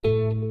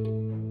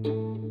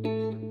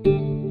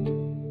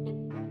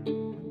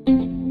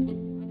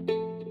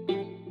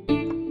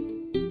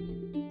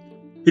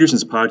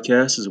Peterson's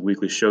podcast is a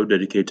weekly show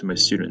dedicated to my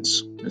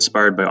students.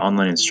 Inspired by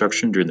online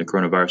instruction during the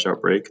coronavirus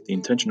outbreak, the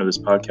intention of this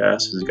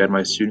podcast is to guide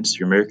my students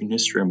through American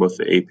history on both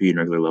the AP and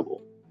regular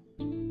level.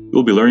 We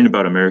will be learning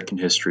about American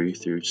history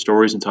through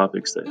stories and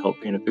topics that help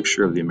paint a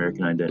picture of the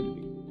American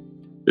identity.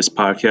 This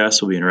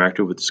podcast will be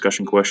interactive with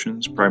discussion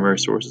questions, primary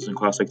sources, and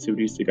class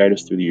activities to guide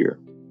us through the year.